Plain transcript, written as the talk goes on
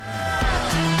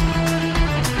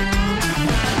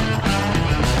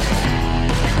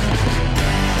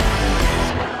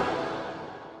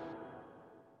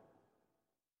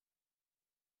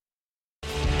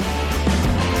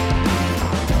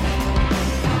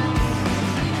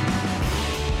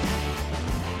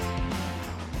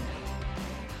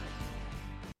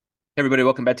Hey everybody,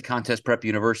 welcome back to Contest Prep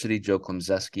University. Joe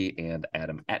Klemzeski and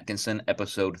Adam Atkinson,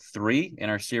 episode 3 in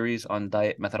our series on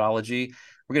diet methodology.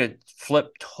 We're going to flip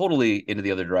totally into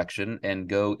the other direction and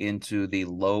go into the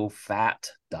low-fat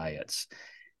diets.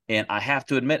 And I have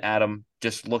to admit, Adam,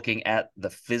 just looking at the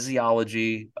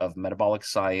physiology of metabolic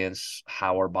science,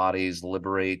 how our bodies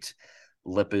liberate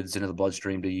lipids into the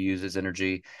bloodstream to use as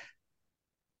energy,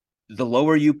 the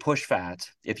lower you push fat,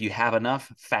 if you have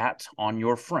enough fat on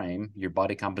your frame, your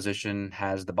body composition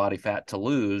has the body fat to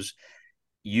lose,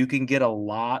 you can get a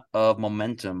lot of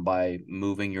momentum by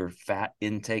moving your fat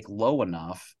intake low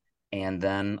enough and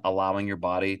then allowing your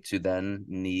body to then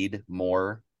need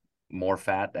more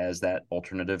fat as that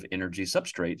alternative energy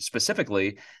substrate,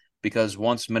 specifically because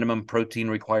once minimum protein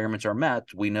requirements are met,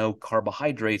 we know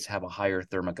carbohydrates have a higher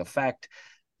thermic effect.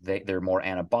 They're more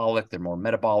anabolic, they're more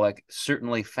metabolic.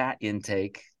 Certainly, fat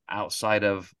intake outside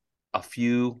of a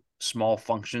few small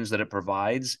functions that it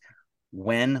provides,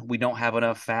 when we don't have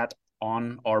enough fat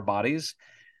on our bodies,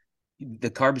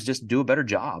 the carbs just do a better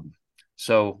job.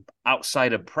 So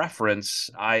outside of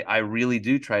preference, I really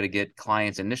do try to get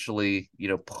clients initially,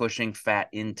 pushing fat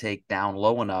intake down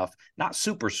low enough, not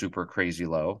super crazy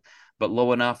low, but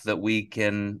low enough that we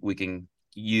can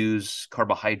use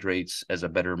carbohydrates as a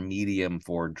better medium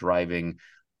for driving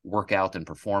workout and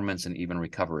performance and even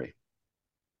recovery.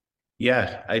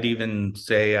 Yeah, I'd even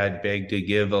say I'd beg to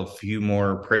give a few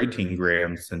more protein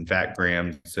grams and fat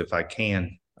grams if I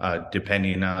can,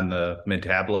 depending on the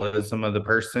metabolism of the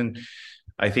person.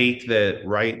 I think that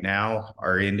right now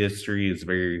our industry is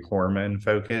very hormone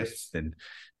focused. And,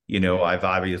 I've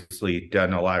obviously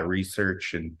done a lot of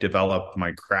research and developed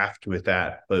my craft with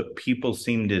that. But people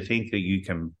seem to think that you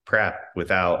can prep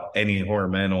without any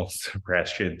hormonal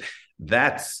suppression.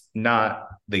 That's not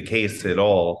the case at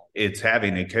all. It's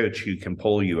having a coach who can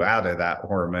pull you out of that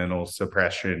hormonal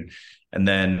suppression. And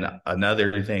then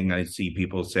another thing I see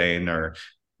people saying are,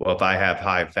 well, if I have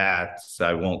high fats,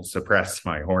 I won't suppress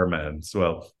my hormones.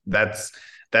 Well,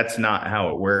 that's not how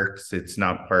it works. It's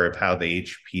not part of how the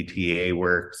HPTA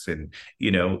works. And,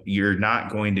 you're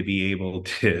not going to be able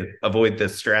to avoid the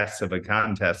stress of a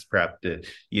contest prep to,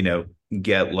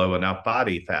 get low enough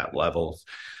body fat levels.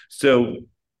 So,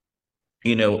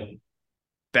 you know,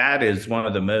 fat is one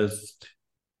of the most,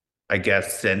 I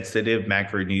guess, sensitive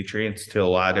macronutrients to a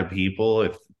lot of people.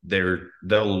 If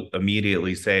they'll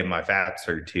immediately say my fats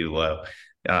are too low.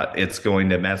 It's going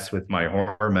to mess with my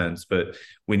hormones. But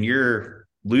when you're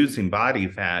losing body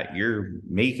fat, you're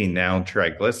making now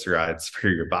triglycerides for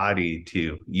your body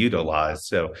to utilize.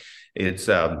 So it's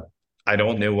I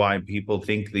don't know why people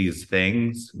think these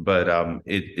things, but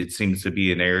it seems to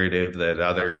be a narrative that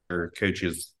other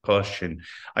coaches push. And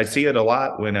I see it a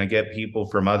lot when I get people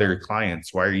from other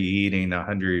clients. Why are you eating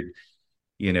 100,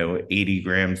 80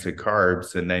 grams of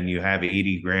carbs and then you have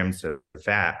 80 grams of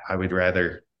fat? I would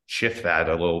rather shift that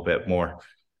a little bit more.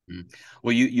 Mm.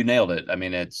 Well, you nailed it. I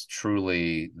mean, it's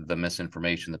truly the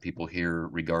misinformation that people hear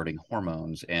regarding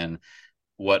hormones. And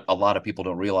what a lot of people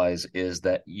don't realize is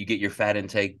that you get your fat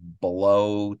intake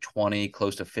below 20,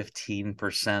 close to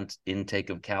 15% intake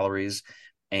of calories,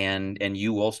 and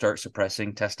you will start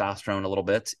suppressing testosterone a little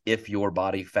bit if your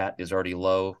body fat is already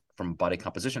low from a body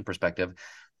composition perspective.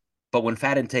 But when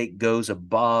fat intake goes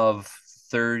above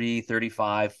 30,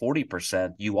 35,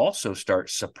 40%, you also start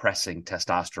suppressing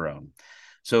testosterone.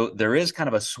 So there is kind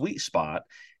of a sweet spot.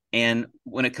 And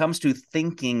when it comes to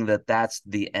thinking that that's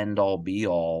the end all be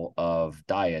all of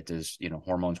diet is,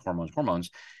 hormones,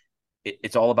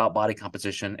 it's all about body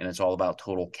composition and it's all about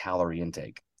total calorie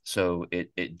intake. So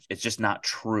it's just not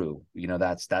true.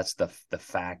 That's the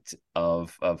fact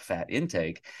of fat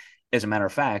intake. As a matter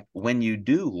of fact, when you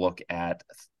do look at,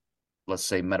 let's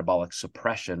say, metabolic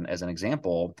suppression as an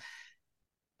example,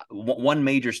 one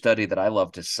major study that I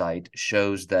love to cite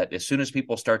shows that as soon as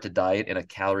people start to diet in a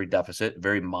calorie deficit,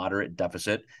 very moderate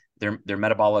deficit, their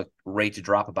metabolic rates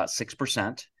drop about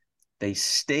 6%. They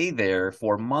stay there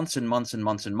for months and months and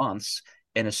months and months.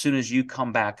 And as soon as you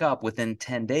come back up within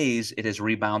 10 days, it has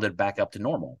rebounded back up to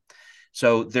normal.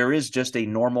 So there is just a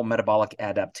normal metabolic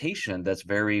adaptation that's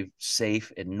very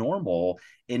safe and normal.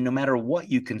 And no matter what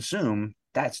you consume,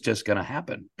 that's just going to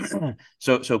happen.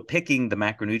 So picking the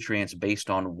macronutrients based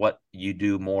on what you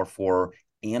do more for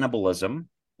anabolism,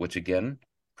 which again,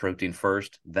 protein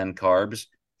first, then carbs,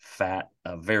 fat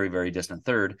a very distant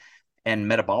third, and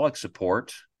metabolic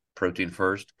support, protein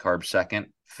first, carbs second,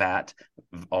 fat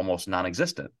almost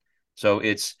non-existent. So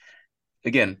it's,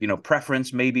 again,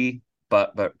 preference maybe,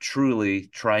 but truly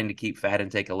trying to keep fat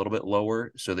intake a little bit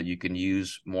lower so that you can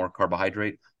use more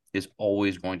carbohydrate is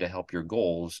always going to help your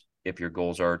goals if your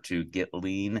goals are to get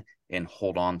lean and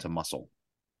hold on to muscle.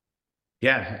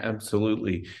 Yeah,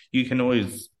 absolutely. You can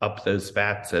always up those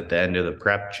fats at the end of the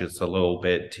prep just a little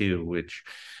bit too, which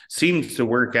seems to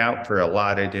work out for a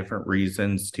lot of different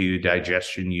reasons too.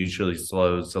 Digestion usually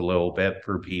slows a little bit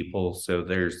for people. So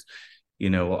there's, a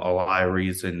lot of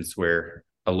reasons where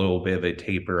a little bit of a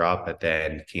taper up at the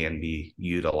end can be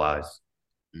utilized.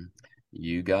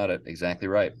 You got it. Exactly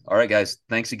right. All right, guys.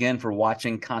 Thanks again for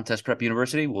watching Contest Prep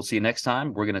University. We'll see you next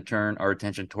time. We're going to turn our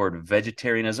attention toward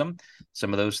vegetarianism,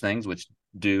 some of those things which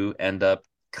do end up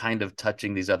kind of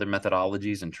touching these other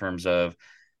methodologies in terms of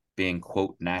being,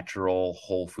 quote, natural,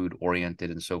 whole food oriented,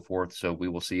 and so forth. So we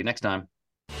will see you next time.